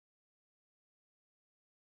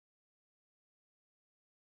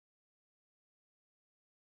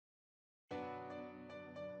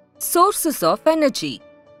Sources of energy.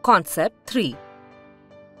 Concept 3.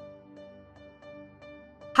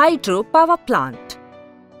 Hydro power plant.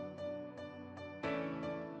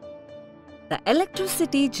 The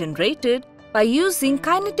electricity generated by using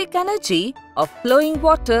kinetic energy of flowing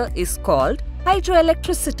water is called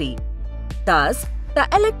hydroelectricity. Thus, the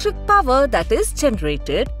electric power that is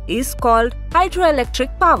generated is called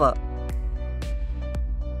hydroelectric power.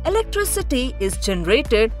 Electricity is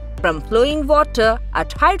generated from flowing water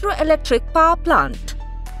at hydroelectric power plant.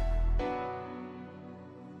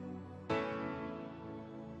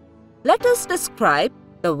 Let us describe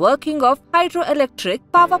the working of hydroelectric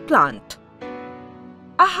power plant.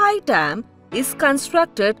 A high dam is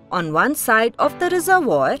constructed on one side of the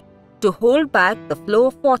reservoir to hold back the flow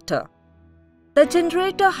of water. The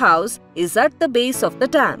generator house is at the base of the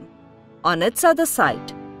dam, on its other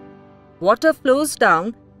side. Water flows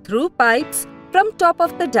down through pipes from top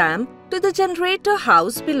of the dam to the generator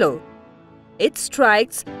house below. It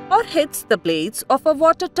strikes or hits the blades of a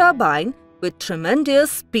water turbine with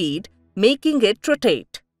tremendous speed, making it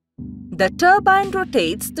rotate. The turbine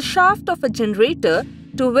rotates the shaft of a generator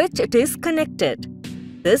to which it is connected.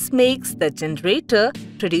 This makes the generator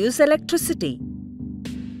produce electricity.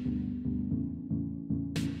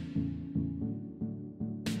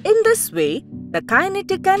 In this way, the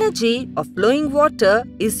kinetic energy of flowing water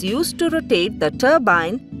is used to rotate the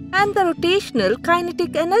turbine, and the rotational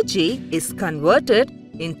kinetic energy is converted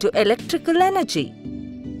into electrical energy.